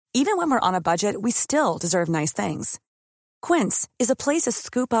Even when we're on a budget, we still deserve nice things. Quince is a place to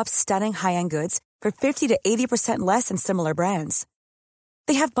scoop up stunning high-end goods for 50 to 80% less than similar brands.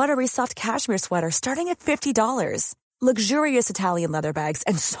 They have buttery soft cashmere sweaters starting at $50, luxurious Italian leather bags,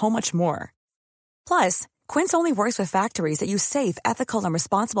 and so much more. Plus, Quince only works with factories that use safe, ethical, and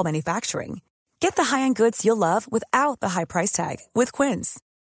responsible manufacturing. Get the high-end goods you'll love without the high price tag with Quince.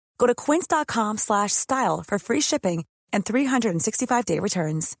 Go to quince.com/style for free shipping and 365-day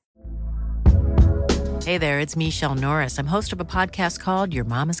returns. Hey there, it's Michelle Norris. I'm host of a podcast called Your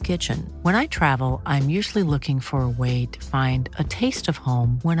Mama's Kitchen. When I travel, I'm usually looking for a way to find a taste of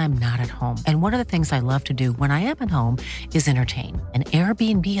home when I'm not at home. And one of the things I love to do when I am at home is entertain. And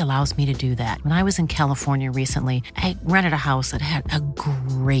Airbnb allows me to do that. When I was in California recently, I rented a house that had a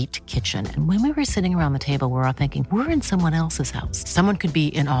great kitchen. And when we were sitting around the table, we were all thinking, we're in someone else's house. Someone could be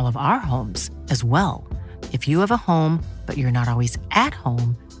in all of our homes as well. If you have a home, but you're not always at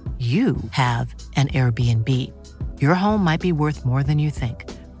home, you have an Airbnb. Your home might be worth more than you think.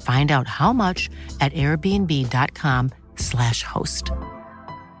 Find out how much at airbnb.com/host.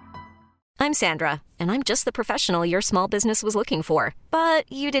 I'm Sandra, and I'm just the professional your small business was looking for.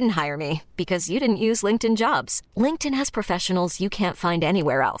 But you didn't hire me because you didn't use LinkedIn Jobs. LinkedIn has professionals you can't find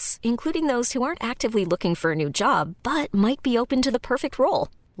anywhere else, including those who aren't actively looking for a new job, but might be open to the perfect role,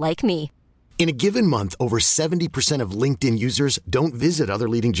 like me. In a given month, over 70% of LinkedIn users don't visit other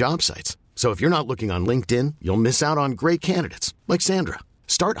leading job sites. So if you're not looking on LinkedIn, you'll miss out on great candidates like Sandra.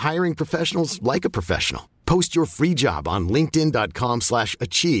 Start hiring professionals like a professional. Post your free job on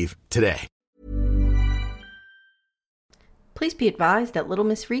linkedin.com/achieve today. Please be advised that Little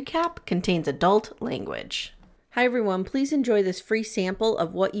Miss Recap contains adult language. Hi everyone, please enjoy this free sample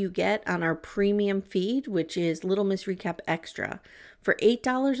of what you get on our premium feed, which is Little Miss Recap Extra. For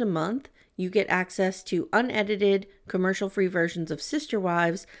 $8 a month, you get access to unedited, commercial-free versions of Sister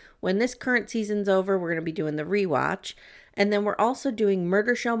Wives. When this current season's over, we're going to be doing the rewatch. And then we're also doing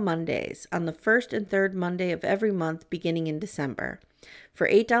Murder Show Mondays on the first and third Monday of every month beginning in December. For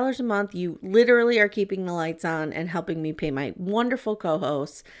 $8 a month, you literally are keeping the lights on and helping me pay my wonderful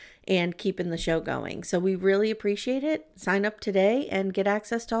co-hosts and keeping the show going. So we really appreciate it. Sign up today and get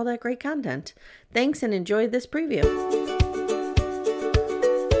access to all that great content. Thanks and enjoy this preview.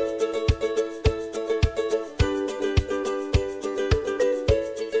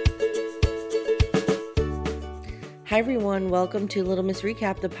 Hi everyone, welcome to Little Miss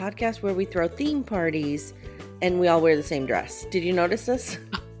Recap, the podcast where we throw theme parties and we all wear the same dress. Did you notice this?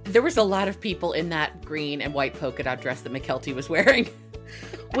 There was a lot of people in that green and white polka dot dress that McKelty was wearing.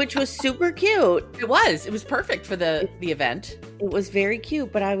 Which was super cute. It was perfect for the event. It was very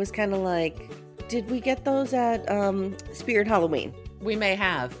cute, but I was kind of like, did we get those at Spirit Halloween? We may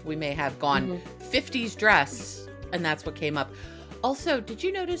have gone 50s dress, and that's what came up. Also, did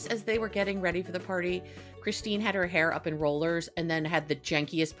you notice as they were getting ready for the party, Christine had her hair up in rollers and then had the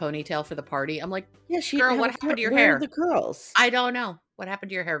jankiest ponytail for the party? I'm like, yeah, girl, what happened to your hair? Where are the curls? I don't know. What happened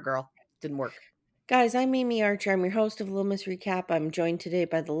to your hair, girl? Didn't work. Guys, I'm Amy Archer. I'm your host of Little Miss Recap. I'm joined today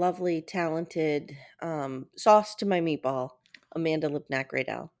by the lovely, talented, sauce to my meatball, Amanda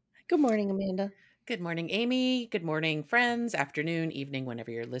Lipnack-Radell. Good morning, Amanda. Good morning, Amy. Good morning, friends. Afternoon, evening,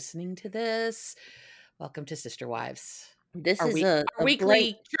 whenever you're listening to this. Welcome to Sister Wives. This our is our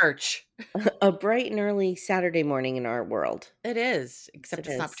weekly church. A bright and early Saturday morning in our world. It is, except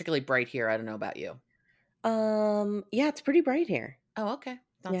it's not particularly bright here. I don't know about you. Yeah, it's pretty bright here. Oh, okay.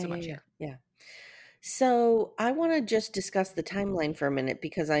 Not so much here. Yeah. So I want to just discuss the timeline for a minute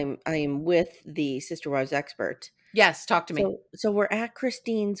because I am with the Sister Wives expert. Yes, talk to me. So we're at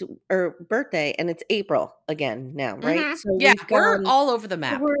Christine's birthday, and it's April again now, right? Mm-hmm. So yeah, we're all over the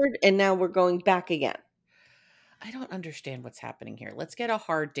map. And now we're going back again. I don't understand what's happening here. Let's get a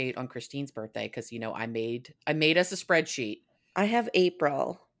hard date on Christine's birthday because I made us a spreadsheet. I have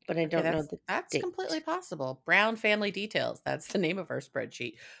April, but I don't know the That's date. completely possible. Brown Family Details. That's the name of our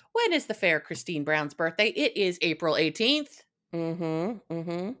spreadsheet. When is the fair Christine Brown's birthday? It is April 18th. Do you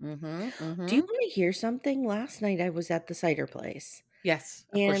want to hear something? Last night I was at the cider place. Yes,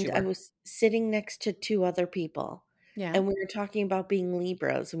 of course you were. I was sitting next to two other people. Yeah. And we were talking about being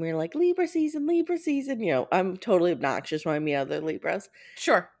Libras, and we were like, Libra season. I'm totally obnoxious when I meet other Libras.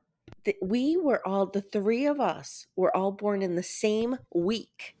 Sure. The three of us were all born in the same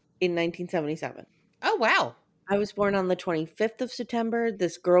week in 1977. Oh, wow. I was born on the 25th of September.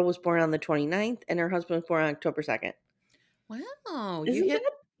 This girl was born on the 29th, and her husband was born on October 2nd. Wow. Isn't that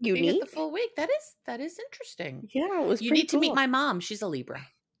unique? You hit the full week. That is interesting. Yeah, it was You need to meet my mom. She's a Libra.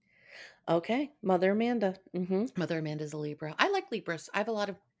 Okay. Mother Amanda. Mother Amanda's a Libra. I like Libras. I have a lot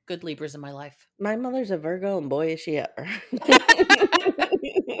of good Libras in my life. My mother's a Virgo, and boy, is she ever.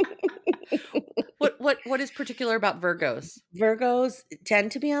 What is particular about Virgos? Virgos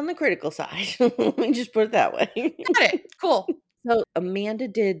tend to be on the critical side. Let me just put it that way. Got it. Cool. So Amanda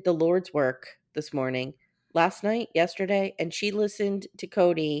did the Lord's work this morning, last night, yesterday, and she listened to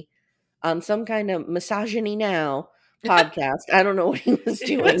Cody on some kind of Misogyny Now podcast. I don't know what he was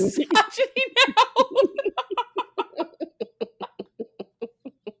doing. Misogyny Now.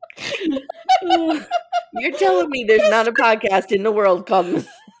 You're telling me there's not a podcast in the world called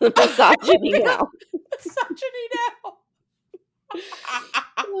Misogyny Now. Misogyny Now.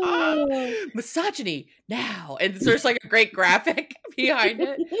 Misogyny Now. And there's like a great graphic behind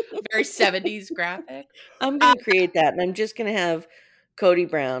it. Very 70s graphic. I'm going to create that, and I'm just going to have Cody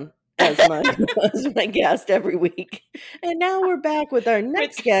Brown as my guest every week. And now we're back with our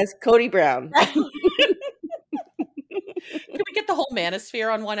next guest, Cody Brown. Can we get the whole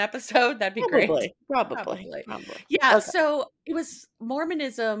manosphere on one episode? That'd be great. Probably. Yeah, Okay. So it was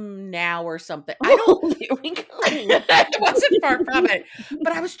Mormonism Now or something. I don't. Here we go. It wasn't far from it,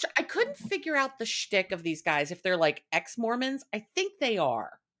 but I couldn't figure out the shtick of these guys. If they're like ex-Mormons, I think they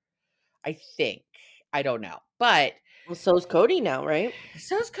are. I don't know, but Well, so's Cody now, right?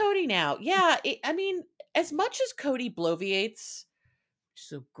 so's Cody now. Yeah, I mean, as much as Cody bloviates. Which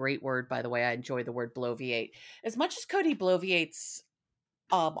is a great word, by the way. I enjoy the word bloviate. As much as Cody bloviates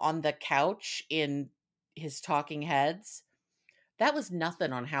on the couch in his talking heads, that was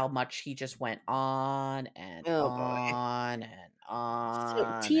nothing on how much he just went on and on and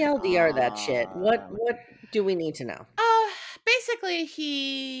on. So TLDR that shit. What do we need to know? Basically,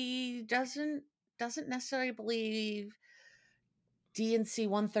 he doesn't necessarily believe D&C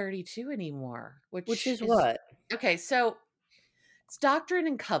 132 anymore, which is what? Okay, so it's Doctrine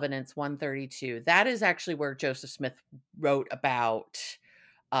and Covenants 132. That is actually where Joseph Smith wrote about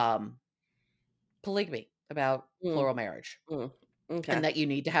polygamy, about plural marriage. Okay. And that you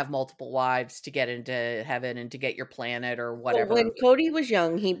need to have multiple wives to get into heaven and to get your planet or whatever. Well, when Cody was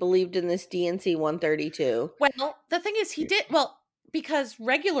young, he believed in this D&C 132. Well, the thing is because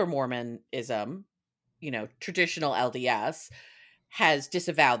regular Mormonism, traditional LDS, has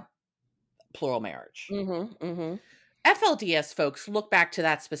disavowed plural marriage. FLDS folks look back to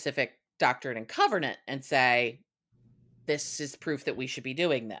that specific Doctrine and Covenant and say, this is proof that we should be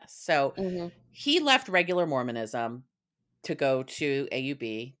doing this. So he left regular Mormonism to go to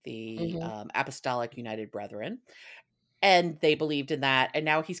AUB, the Apostolic United Brethren, and they believed in that. And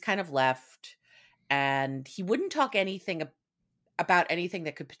now he's kind of left, and he wouldn't talk about anything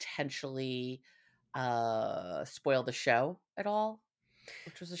that could potentially spoil the show at all,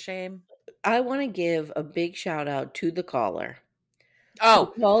 which was a shame. I want to give a big shout out to the caller.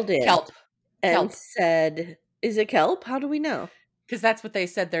 Oh, who called in Kelp. And said, is it Kelp? How do we know? Because that's what they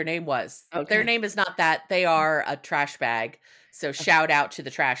said their name was. Okay. Their name is not that. They are a trash bag. So shout out to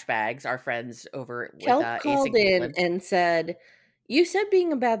the trash bags, our friends over Kelp with called in and said, you said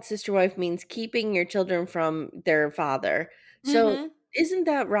being a bad sister wife means keeping your children from their father. So isn't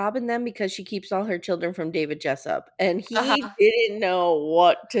that robbing them because she keeps all her children from David Jessup? And he didn't know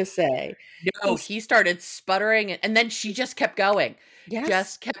what to say. No, he started sputtering, and then she just kept going. Yes.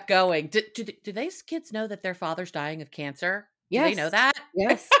 Just kept going. Do these kids know that their father's dying of cancer? Yes. Do they know that?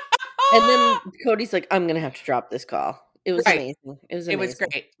 Yes. And then Cody's like, I'm going to have to drop this call. It was amazing. It was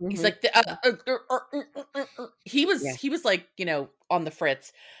great. He's like, he was like, on the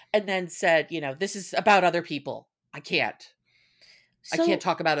fritz, and then said, this is about other people. I can't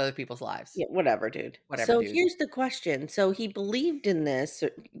talk about other people's lives. Yeah, whatever, dude. Here's the question. So he believed in this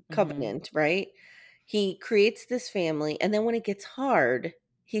covenant, right? He creates this family, and then when it gets hard,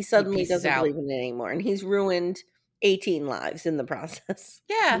 he suddenly doesn't believe in it anymore, and he's ruined 18 lives in the process.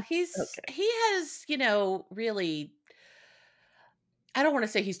 Yeah, he has, really, I don't want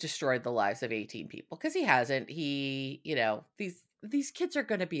to say he's destroyed the lives of 18 people, because he hasn't. He, these kids are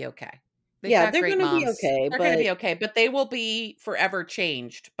going to be okay. They're going to be okay. They're going to be okay, but they will be forever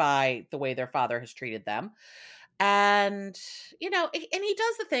changed by the way their father has treated them. And, and he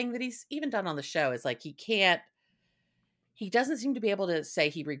does the thing that he's even done on the show is like, he doesn't seem to be able to say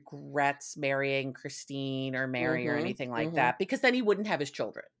he regrets marrying Christine or Mary or anything like that, because then he wouldn't have his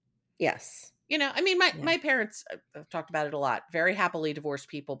children. Yes. My parents, I've talked about it a lot, very happily divorced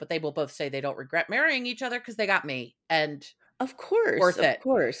people, but they will both say they don't regret marrying each other because they got me. And of course, worth it. Of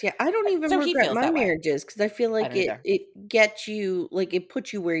course. Yeah. I don't even regret my marriages because I feel like it gets you, like it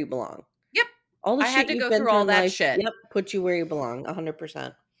puts you where you belong. Yep. All the I shit had to you've go been through all in that life, shit. Yep. Put you where you belong.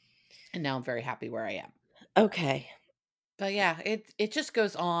 100%. And now I'm very happy where I am. Okay. But yeah, it just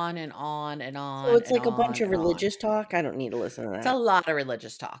goes on and on and on. So it's like a bunch of religious talk. I don't need to listen to that. It's a lot of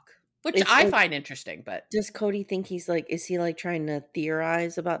religious talk. which It's I like, find interesting, but does Cody think he's like, is he like trying to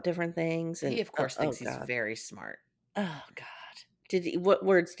theorize about different things? And he, of course, oh thinks he's God. very smart. Oh God. What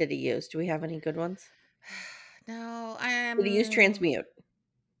words did he use? Do we have any good ones? No, Did he use transmute?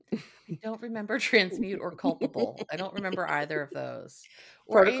 I don't remember transmute or culpable. I don't remember either of those.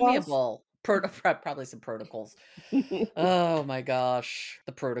 Or Protocols? amiable. Probably some protocols. Oh my gosh,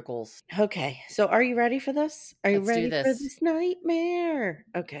 the protocols. Okay, so are you ready for this? Are you Let's do ready for this. this nightmare?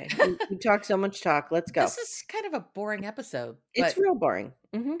 Okay, we talk so much talk. Let's go. This is kind of a boring episode, It's but real boring.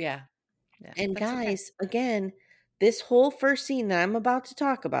 yeah, yeah, And that's okay. guys, again, this whole first scene that I'm about to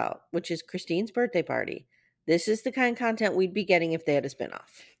talk about, which is Christine's birthday party, this is the kind of content we'd be getting if they had a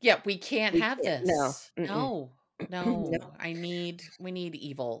spinoff. Yeah, we can't We have can't. No. this. Mm-mm. No. No. We need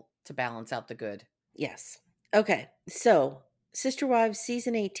evil to balance out the good. Yes. Okay. So, Sister Wives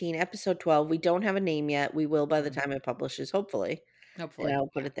season 18, episode 12. We don't have a name yet. We will by the time it publishes, hopefully. And Hopefully. I'll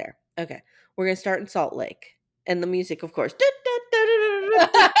put it there. Okay. We're going to start in Salt Lake. And the music, of course.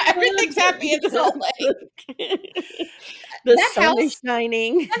 Everything's happy in Salt Lake. The That sun is house-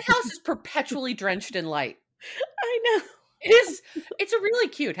 shining. That house is perpetually drenched in light. I know. It's a really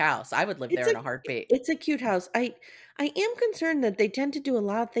cute house. I would live there in a heartbeat. It's a cute house. I am concerned that they tend to do a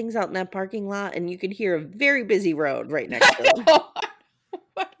lot of things out in that parking lot, and you can hear a very busy road right next to them.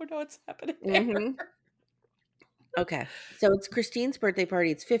 I don't know what's happening there. Mhm. Okay, so it's Christine's birthday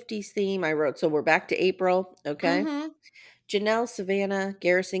party. It's 50s theme. I wrote, so we're back to April. Okay. Mhm. Janelle, Savannah,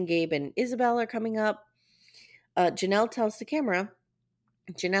 Garrison, Gabe, and Isabel are coming up. Janelle tells the camera,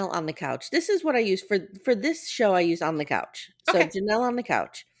 Janelle on the couch. This is what I use for this show. I use on the couch. So Okay. Janelle on the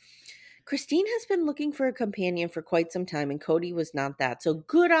couch. Christine has been looking for a companion for quite some time, and Cody was not that. So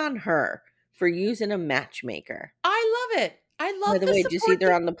good on her for using a matchmaker. I love it. I love By the way, did you see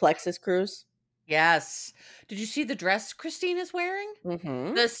they're on the Plexus cruise? Yes. Did you see the dress Christine is wearing?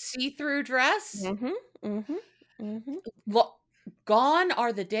 Mm-hmm. The see-through dress? Mm-hmm. Mm-hmm. Mm-hmm. Well, gone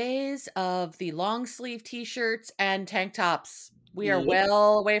are the days of the long sleeve t-shirts and tank tops. We are Yep.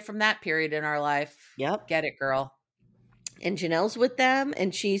 well away from that period in our life. Yep. Get it, girl. And Janelle's with them,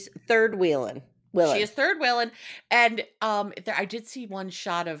 and she's third wheeling. She is third wheeling. And I did see one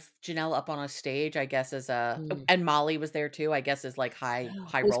shot of Janelle up on a stage, I guess, as and Molly was there too, I guess, as like high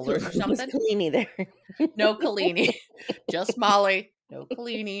rollers or something. Was Kalini there? No Kalini. Just Molly. No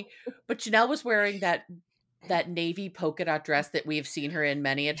Kalini. But Janelle was wearing that navy polka dot dress that we have seen her in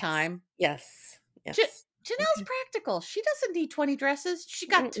many a time. Yes. Yes. Janelle's practical. She doesn't need 20 dresses. She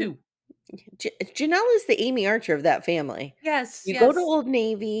got 2. Janelle is the Amy Archer of that family. Yes. You go to Old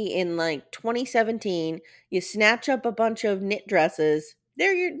Navy in like 2017, you snatch up a bunch of knit dresses.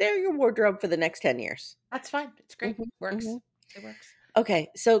 They're your wardrobe for the next 10 years. That's fine. It's great. Mhm, Works. mhm. It works. Okay,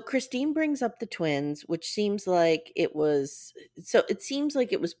 so Christine brings up the twins, which seems like it was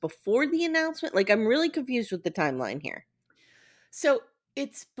before the announcement. Like, I'm really confused with the timeline here. So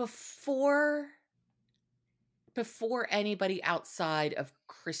it's before anybody outside of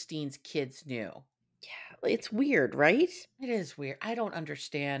Christine's kids knew. Yeah, it's weird, right? It is weird. I don't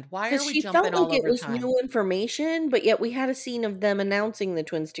understand. Why are Because we she jumping felt all like it over was time? new information, but yet we had a scene of them announcing the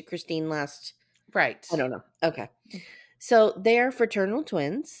twins to Christine last. Right. I don't know. Okay. So they are fraternal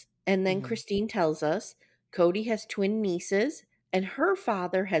twins. And then Mhm. Christine tells us Cody has twin nieces and her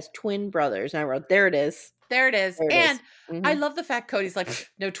father has twin brothers. And I wrote, there it is. There it is. There it And is. I Mhm. love the fact Cody's like,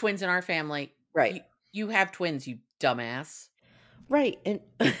 no twins in our family. Right. You have twins, you dumbass. Right. And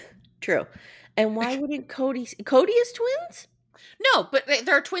true. And why wouldn't Cody is twins? No, but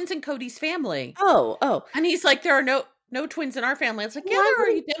there are twins in Cody's family. Oh. And he's like, there are no twins in our family. It's like, yeah, Why there are,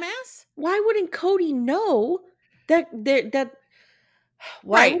 you wouldn't- dumbass. Why wouldn't Cody know that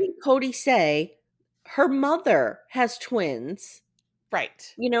why Right. wouldn't Cody say her mother has twins?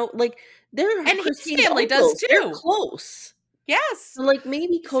 Right. You know, like they're And his Christine's family does uncles. They're too. close. Yes. So like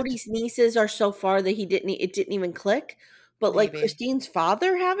maybe Cody's nieces are so far that it didn't even click. But like Maybe. Christine's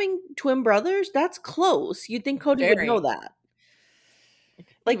father having twin brothers, that's close. You'd think Cody would know Very. that.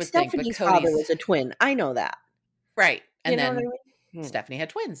 Like would think, but Stephanie's father Cody's- was a twin. I know that. Right. And You know then what I mean? Stephanie had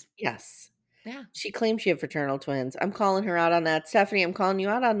twins. Yes. Yeah. She claims she had fraternal twins. I'm calling her out on that. Stephanie, I'm calling you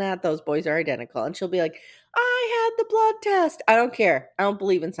out on that. Those boys are identical. And she'll be like, I had the blood test. I don't care. I don't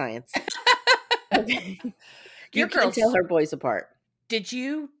believe in science. Okay. Your You can't girls- tell her boys apart. Did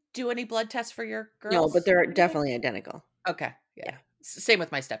you do any blood tests for your girls? No, but they're definitely identical. Okay. Yeah. Yeah. Same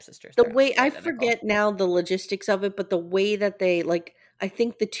with my stepsisters. The They're way I identical. forget now the logistics of it, but the way that they I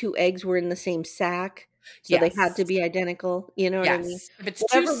think the 2 eggs were in the same sack. So they had to Yes. be identical. You know what I mean? Yes. If it's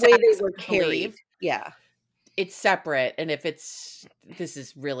Whatever two way they sacks, were I carried. believe, Yeah. it's separate. And if this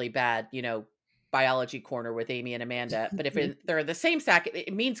is really bad, biology corner with Amy and Amanda. But if they're the same sack,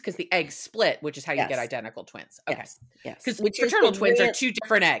 it means because the eggs split, which is how you get identical twins. Okay. Yes. Because Which fraternal twins are two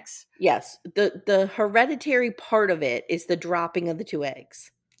different eggs. Yes. The hereditary part of it is the dropping of the two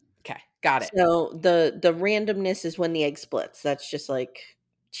eggs. Okay. Got it. So the randomness is when the egg splits. That's just like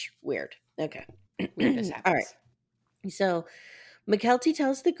weird. Okay. Weirdness happens. All right. So Mykelti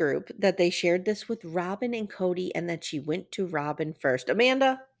tells the group that they shared this with Robin and Cody and that she went to Robin first.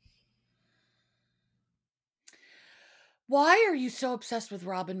 Amanda? Why are you so obsessed with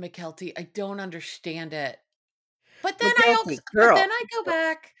Robin Mykelti? I don't understand it. But then I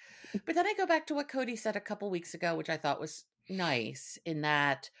go back to what Cody said a couple weeks ago, which I thought was nice, in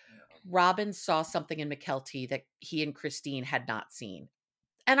that Robin saw something in Mykelti that he and Christine had not seen.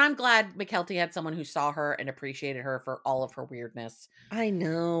 And I'm glad Mykelti had someone who saw her and appreciated her for all of her weirdness. I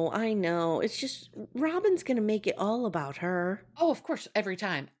know. It's just Robin's going to make it all about her. Oh, of course, every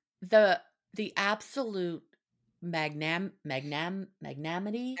time. The absolute magnanimous, I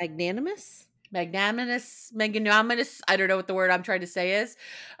don't know what the word I'm trying to say is.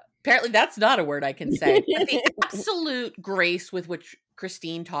 Apparently that's not a word I can say. But the absolute grace with which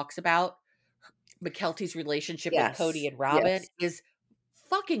Christine talks about Mykelti's relationship with Cody and Robin is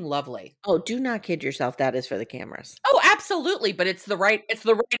fucking lovely. Oh, do not kid yourself. That is for the cameras. Oh, absolutely. But it's the right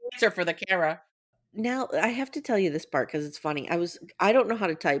answer for the camera. Now I have to tell you this part because it's funny. I don't know how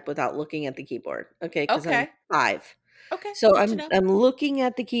to type without looking at the keyboard. Okay. Because I'm 5. Okay. So I'm looking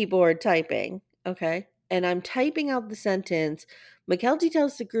at the keyboard typing. Okay. And I'm typing out the sentence. Mykelti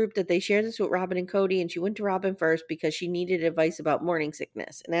tells the group that they share this with Robin and Cody, and she went to Robin first because she needed advice about morning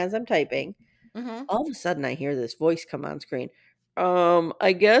sickness. And as I'm typing, all of a sudden I hear this voice come on screen.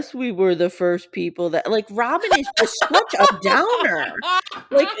 I guess we were the first people that, like, Robin is just such a downer.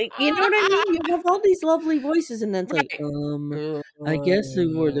 Like, you know what I mean? You have all these lovely voices, and then it's like, I guess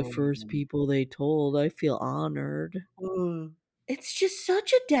we were the first people they told. I feel honored. It's just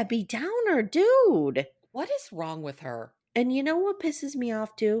such a Debbie Downer, dude. What is wrong with her? And you know what pisses me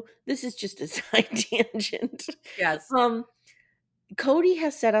off too? This is just a side tangent. Yes. Cody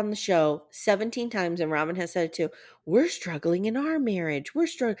has said on the show 17 times, and Robin has said it too, we're struggling in our marriage. We're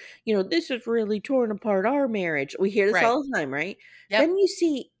struggling. This is really torn apart our marriage. We hear this all the time, right? Yep. Then you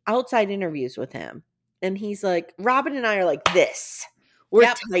see outside interviews with him, and he's like, Robin and I are like this.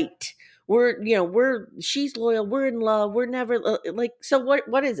 We're tight. She's loyal. We're in love. We're never like, so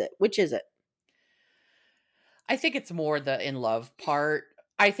what is it? Which is it? I think it's more the in love part.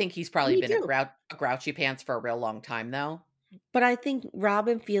 I think he's probably been a grouchy pants for a real long time though. But I think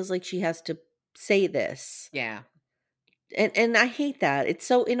Robin feels like she has to say this. Yeah. And I hate that. It's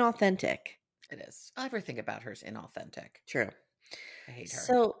so inauthentic. It is. Everything about her is inauthentic. True. I hate her.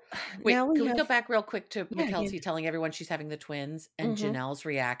 So wait, can we go back real quick to Mykelti telling everyone she's having the twins and Janelle's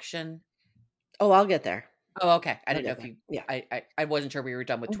reaction? Oh, I'll get there. Oh, okay. I didn't know if you. Yeah. I wasn't sure we were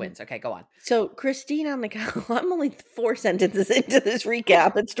done with twins. Okay, go on. So Christine on the couch. I'm only 4 sentences into this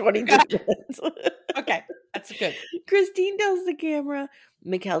recap. It's 23 minutes. Okay, that's good. Christine tells the camera,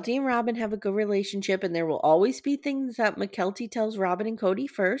 Mykelti and Robin have a good relationship, and there will always be things that Mykelti tells Robin and Cody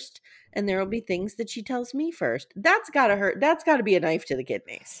first, and there will be things that she tells me first. That's gotta hurt. That's gotta be a knife to the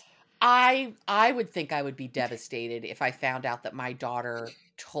kidneys. I would think I would be devastated if I found out that my daughter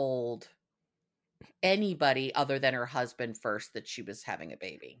told anybody other than her husband first that she was having a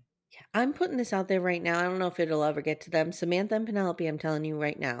baby. Yeah, I'm putting this out there right now. I don't know if it'll ever get to them. Samantha and Penelope, I'm telling you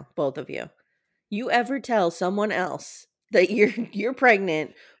right now, both of you. You ever tell someone else that you're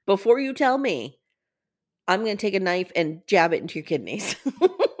pregnant before you tell me, I'm going to take a knife and jab it into your kidneys.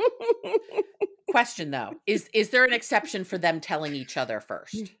 Question though, is there an exception for them telling each other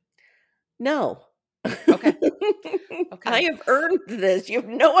first? No. Okay. I have earned this. You have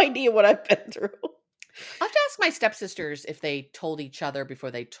no idea what I've been through. I'll have to ask my stepsisters if they told each other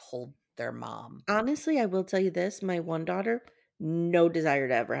before they told their mom. Honestly, I will tell you this. My one daughter, no desire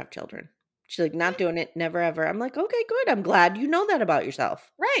to ever have children. She's like, not doing it, never ever. I'm like, okay, good. I'm glad you know that about yourself.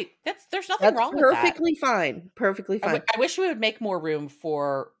 Right. There's nothing wrong with that. Perfectly fine. Perfectly fine. I wish we would make more room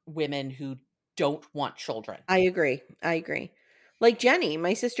for women who don't want children. I agree. Like Jenny,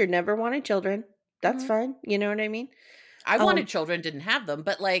 my sister never wanted children. That's fine. You know what I mean? I wanted children, didn't have them,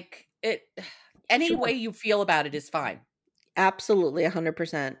 but like any way you feel about it is fine. Absolutely,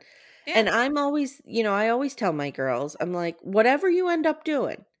 100%. Yeah. And I'm always, I always tell my girls, I'm like, whatever you end up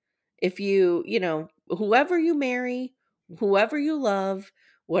doing, if you, whoever you marry, whoever you love,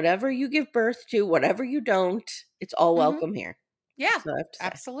 whatever you give birth to, whatever you don't, it's all welcome here. Yeah,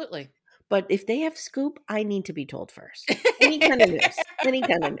 absolutely. But if they have scoop, I need to be told first. Any kind of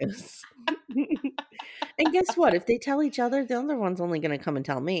news. And guess what? If they tell each other, the other one's only going to come and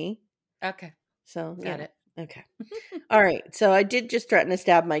tell me. Okay. So Got it. Okay. All right. So I did just threaten to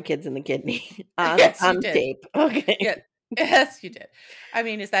stab my kids in the kidney on, Yes, you on did. tape. Okay. Yeah. Yes, you did. I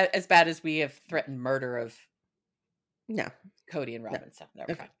mean, is that as bad as we have threatened murder of No. Cody and Robin? So no,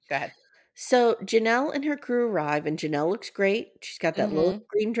 we're Okay. fine. Go ahead. So Janelle and her crew arrive, and Janelle looks great. She's got that little Mm-hmm.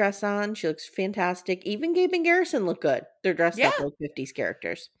 green dress on. She looks fantastic. Even Gabe and Garrison look good. They're dressed Yeah, up like 50s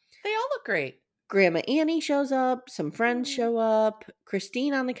characters. they all look great. Grandma Annie shows up. Some friends show up.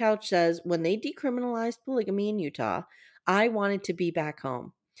 Christine on the couch says, when they decriminalized polygamy in Utah, I wanted to be back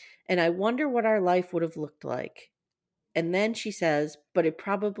home. And I wonder what our life would have looked like. And then she says, but it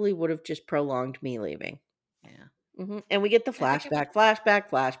probably would have just prolonged me leaving. Yeah. And we get the I think it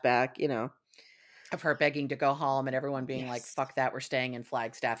flashback, you know. Of her begging to go home and everyone being like, Yes. fuck that, we're staying in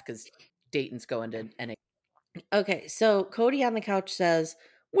Flagstaff because Dayton's going to NA. Okay, so Cody on the couch says,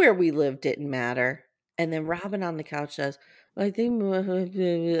 where we live didn't matter. And then Robin on the couch says, I think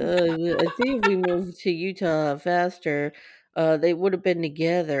if we moved to Utah faster, they would have been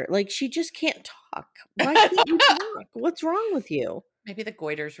together. Like, she just can't talk. Why can't you talk? What's wrong with you? Maybe the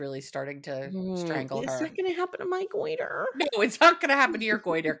goiter's really starting to strangle It's her. not going to happen to my goiter. No, it's not going to happen to your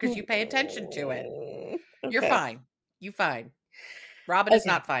goiter because you pay attention to it. You're Okay. fine. You fine. Robin is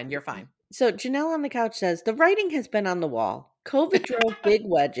not fine. You're fine. So Janelle on the couch says, the writing has been on the wall. COVID drove big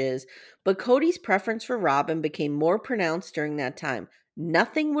wedges, but Cody's preference for Robin became more pronounced during that time.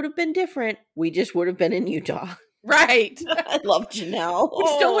 Nothing would have been different. We just would have been in Utah. Right. I love Janelle. We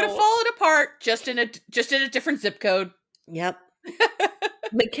still would have fallen apart, just in a different zip code. Yep.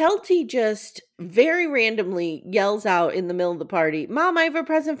 McKelty just very randomly yells out in the middle of the party, Mom, I have a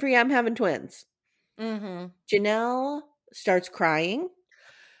present for you. I'm having twins. Mm-hmm. Janelle starts crying.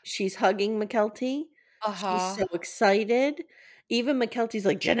 She's hugging McKelty. She's so excited. Even McKelty's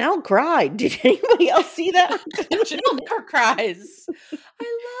like, Janelle cried. Did anybody else see that? Janelle never cries.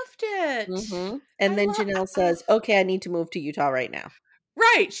 I loved it. Mm-hmm. And then Janelle says, okay, I need to move to Utah right now.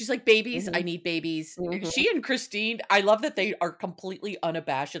 Right. She's like, babies. Mm-hmm. I need babies. Mm-hmm. She and Christine, I love that they are completely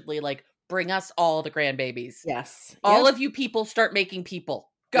unabashedly like, bring us all the grandbabies. Yes. All of you people start making people.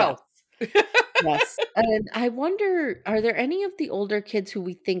 Go. Yes. And I wonder, are there any of the older kids who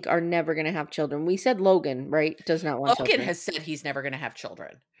we think are never going to have children? We said Logan, right? Does not want children. Logan has said he's never going to have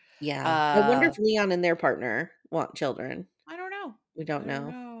children. Yeah. I wonder if Leon and their partner want children. I don't know. We don't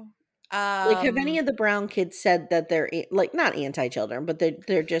know. Like, have any of the Brown kids said that they're like not anti-children, but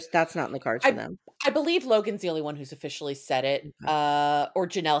they're just that's not in the cards for them? I believe Logan's the only one who's officially said it. Okay. Or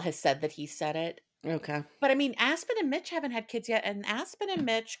Janelle has said that he said it. Okay. But I mean, Aspen and Mitch haven't had kids yet. And Aspen and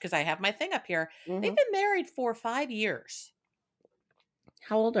Mitch, because I have my thing up here, they've been married for 5 years.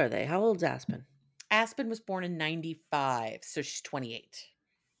 How old are they? How old's Aspen? Aspen was born in 95, so she's 28.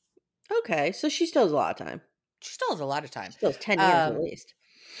 Okay, so she still has a lot of time. She still has a lot of time. Still has 10 years at least.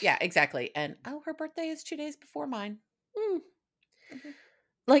 Yeah, exactly. And her birthday is 2 days before mine.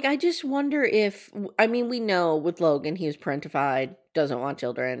 Like, I just wonder if, I mean, we know with Logan, he was parentified, doesn't want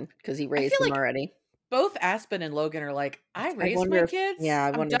children because he raised them already. Both Aspen and Logan are like, I raised my kids.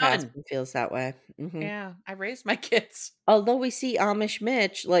 I wonder if done. Aspen feels that way. Mm-hmm. Yeah, I raised my kids. Although we see Amish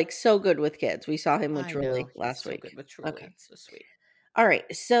Mitch, like, so good with kids. We saw him with Truly last week. Good with Truly. Okay. So sweet. All right,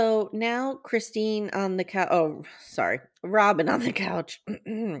 so now Christine on the couch. Oh, sorry, Robin on the couch.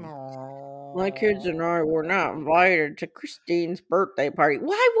 My kids and I were not invited to Christine's birthday party.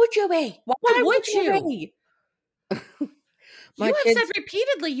 Why would you be? Why would you be? You have said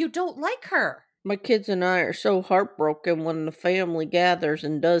repeatedly you don't like her. My kids and I are so heartbroken when the family gathers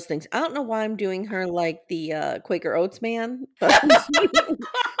and does things. I don't know why I'm doing her like the Quaker Oats man.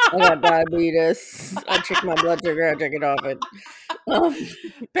 I got diabetes. I check my blood sugar. I check it off it.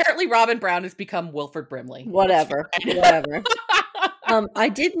 Apparently, Robin Brown has become Wilford Brimley. Whatever. I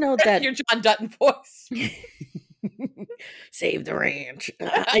did know that your John Dutton voice. Save the ranch.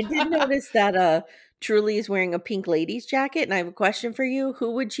 I did notice that Truly is wearing a pink ladies jacket, and I have a question for you.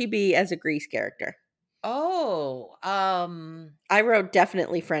 Who would she be as a Grease character? Oh, I wrote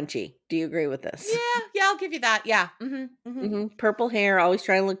definitely Frenchie. Do you agree with this? Yeah, I'll give you that. Yeah. Purple hair, always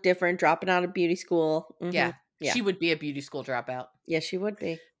trying to look different, dropping out of beauty school. Yeah, she would be a beauty school dropout. Yes, she would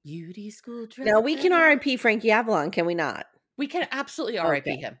be. Beauty school dropout. Now, we can RIP Frankie Avalon, can we not? We can absolutely RIP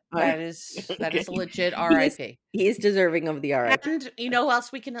him. That is a legit RIP. He is deserving of the RIP. And you know who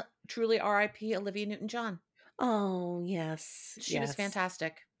else we can truly RIP? Olivia Newton-John. Oh, yes. She was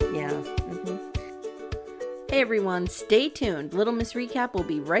fantastic. Yeah. Hey, everyone. Stay tuned. Little Miss Recap will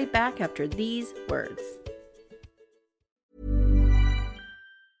be right back after these words.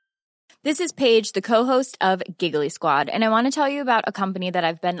 This is Paige, the co-host of Giggly Squad, and I want to tell you about a company that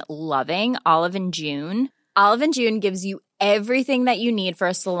I've been loving, Olive & June. Olive & June gives you everything that you need for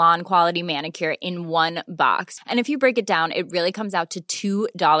a salon quality manicure in one box. And if you break it down, it really comes out to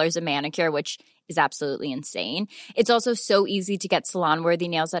 $2 a manicure, which is absolutely insane. It's also so easy to get salon-worthy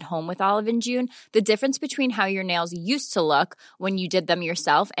nails at home with Olive & June. The difference between how your nails used to look when you did them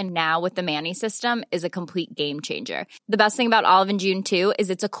yourself and now with the Mani system is a complete game changer. The best thing about Olive & June, too, is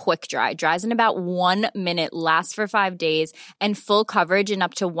it's a quick dry. Dries in about 1 minute, lasts for 5 days, and full coverage in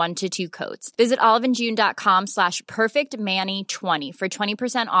up to 1 to 2 coats. Visit oliveandjune.com/perfectmani20 for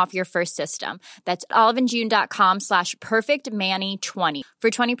 20% off your first system. That's oliveandjune.com/perfectmani20 for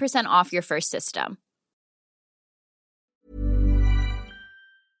 20% off your first system.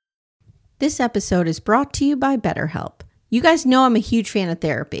 This episode is brought to you by BetterHelp. You guys know I'm a huge fan of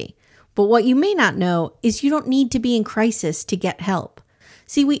therapy, but what you may not know is you don't need to be in crisis to get help.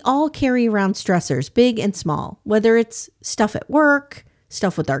 See, we all carry around stressors, big and small, whether it's stuff at work,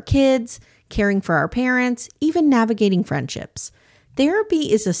 stuff with our kids, caring for our parents, even navigating friendships.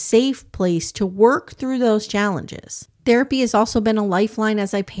 Therapy is a safe place to work through those challenges. Therapy has also been a lifeline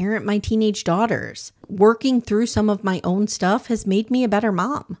as I parent my teenage daughters. Working through some of my own stuff has made me a better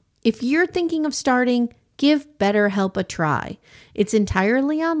mom. If you're thinking of starting, give BetterHelp a try. It's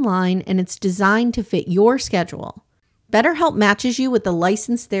entirely online and it's designed to fit your schedule. BetterHelp matches you with a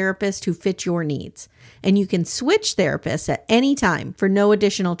licensed therapist who fits your needs, and you can switch therapists at any time for no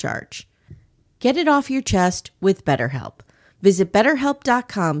additional charge. Get it off your chest with BetterHelp. Visit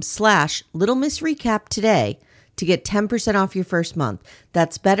BetterHelp.com/LittleMissRecap today to get 10% off your first month.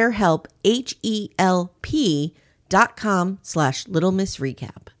 That's BetterHelp,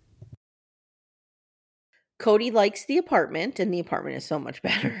 HELP.com/LittleMissRecap. Cody likes the apartment, and the apartment is so much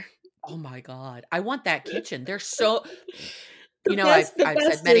better. Oh my God. I want that kitchen. There's so, The you know, best- the I've said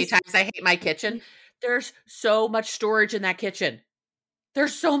best many is- times I hate my kitchen. There's so much storage in that kitchen.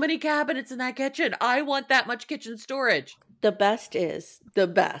 There's so many cabinets in that kitchen. I want that much kitchen storage. The best is the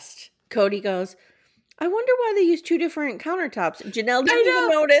best. Cody goes, I wonder why they use 2 different countertops. Janelle didn't even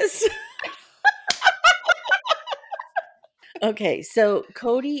notice. Okay, so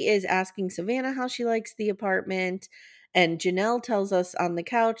Cody is asking Savannah how she likes the apartment, and Janelle tells us on the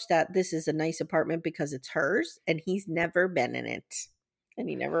couch that this is a nice apartment because it's hers, and he's never been in it, and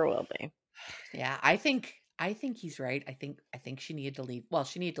he never will be. Yeah, I think he's right. I think she needed to leave. Well,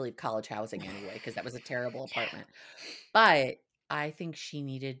 she needed to leave college housing anyway because that was a terrible apartment. But I think she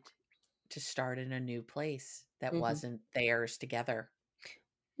needed to start in a new place that wasn't theirs together.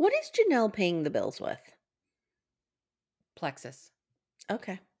 What is Janelle paying the bills with? Plexus.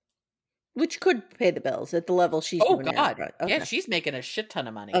 Okay. Which could pay the bills at the level she's Oh doing it, God. but okay. Yeah, she's making a shit ton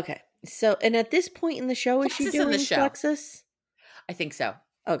of money. Okay. So, and at this point in the show, is she Plexus in the doing show. Plexus? I think so.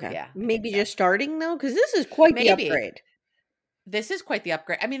 Okay. Yeah, I Maybe think so. just starting though, because this is quite the Maybe. upgrade. This is quite the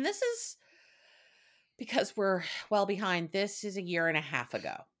upgrade. I mean, this is because we're well behind. This is a year and a half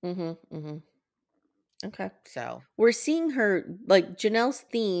ago. Okay. So We're seeing her, like Janelle's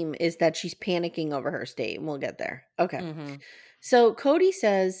theme is that she's panicking over her state, and we'll get there. Okay. So Cody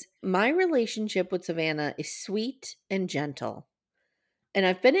says, my relationship with Savannah is sweet and gentle. And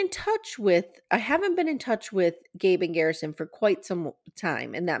I haven't been in touch with Gabe and Garrison for quite some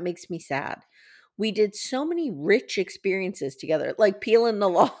time, and that makes me sad. We did so many rich experiences together, like peeling the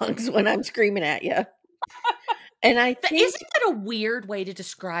logs when I'm screaming at you. And I think, isn't that a weird way to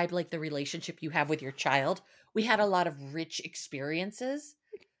describe like the relationship you have with your child? We had a lot of rich experiences.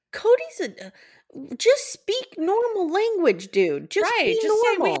 Cody's just speak normal language, dude. Just be Just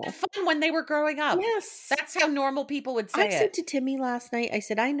normal. say we had fun when they were growing up. Yes. That's how normal people would say I said it. to Timmy last night, I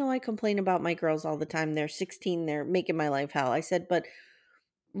said, I know I complain about my girls all the time. They're 16. They're making my life hell. I said, but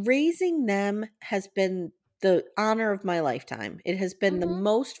raising them has been the honor of my lifetime. It has been the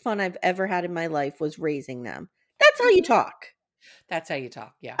most fun I've ever had in my life was raising them. That's how you talk. That's how you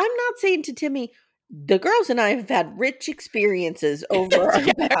talk. Yeah. I'm not saying to Timmy, the girls and I have had rich experiences over our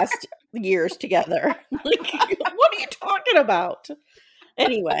past years together. Like, what are you talking about?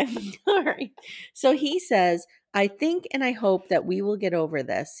 Anyway, all right. So he says, I think and I hope that we will get over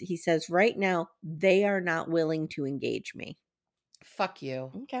this. He says, right now, they are not willing to engage me. Fuck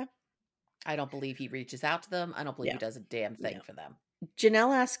you. Okay. I don't believe he reaches out to them. I don't believe he does a damn thing for them.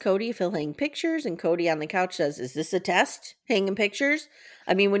 Janelle asks Cody if he'll hang pictures, and Cody on the couch says, is this a test? Hanging pictures?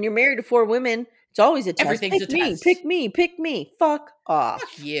 I mean, when you're married to 4 women, it's always a test. Everything's a test. Pick me, pick me. Fuck off.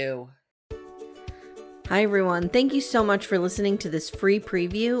 Fuck you. Hi, everyone. Thank you so much for listening to this free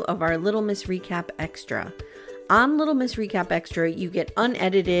preview of our Little Miss Recap Extra. On Little Miss Recap Extra, you get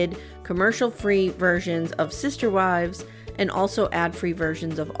unedited, commercial-free versions of Sister Wives and also ad-free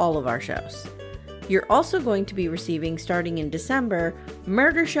versions of all of our shows. You're also going to be receiving, starting in December,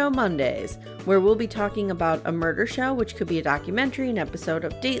 Murder Show Mondays, where we'll be talking about a murder show, which could be a documentary, an episode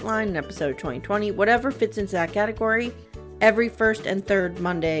of Dateline, an episode of 2020, whatever fits into that category, every first and third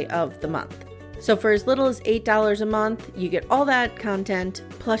Monday of the month. So for as little as $8 a month, you get all that content,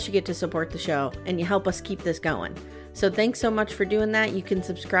 plus you get to support the show, and you help us keep this going. So thanks so much for doing that. You can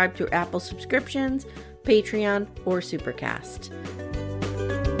subscribe through Apple subscriptions, Patreon, or Supercast.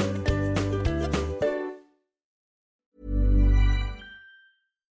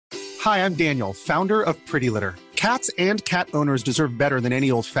 Hi, I'm Daniel, founder of Pretty Litter. Cats and cat owners deserve better than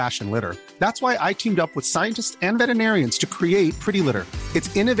any old-fashioned litter. That's why I teamed up with scientists and veterinarians to create Pretty Litter.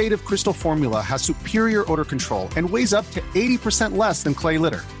 Its innovative crystal formula has superior odor control and weighs up to 80% less than clay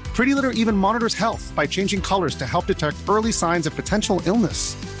litter. Pretty Litter even monitors health by changing colors to help detect early signs of potential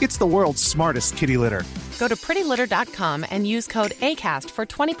illness. It's the world's smartest kitty litter. Go to prettylitter.com and use code ACAST for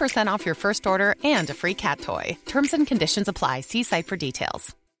 20% off your first order and a free cat toy. Terms and conditions apply. See site for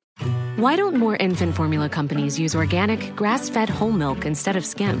details. Why don't more infant formula companies use organic, grass-fed whole milk instead of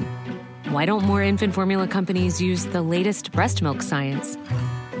skim? Why don't more infant formula companies use the latest breast milk science?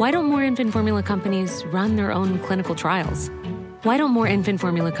 Why don't more infant formula companies run their own clinical trials? Why don't more infant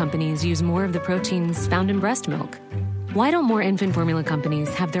formula companies use more of the proteins found in breast milk? Why don't more infant formula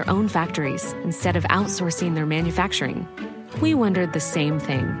companies have their own factories instead of outsourcing their manufacturing? We wondered the same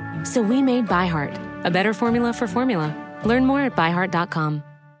thing. So we made ByHeart, a better formula for formula. Learn more at byheart.com.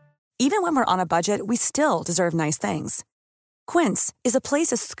 Even when we're on a budget, we still deserve nice things. Quince is a place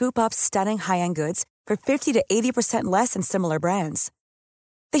to scoop up stunning high-end goods for 50 to 80% less than similar brands.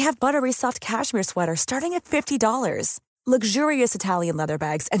 They have buttery soft cashmere sweaters starting at $50, luxurious Italian leather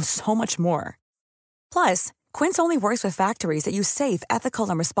bags, and so much more. Plus, Quince only works with factories that use safe, ethical,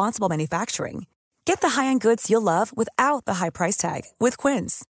 and responsible manufacturing. Get the high-end goods you'll love without the high price tag with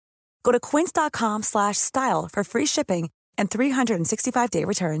Quince. Go to quince.com/style for free shipping and 365-day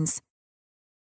returns.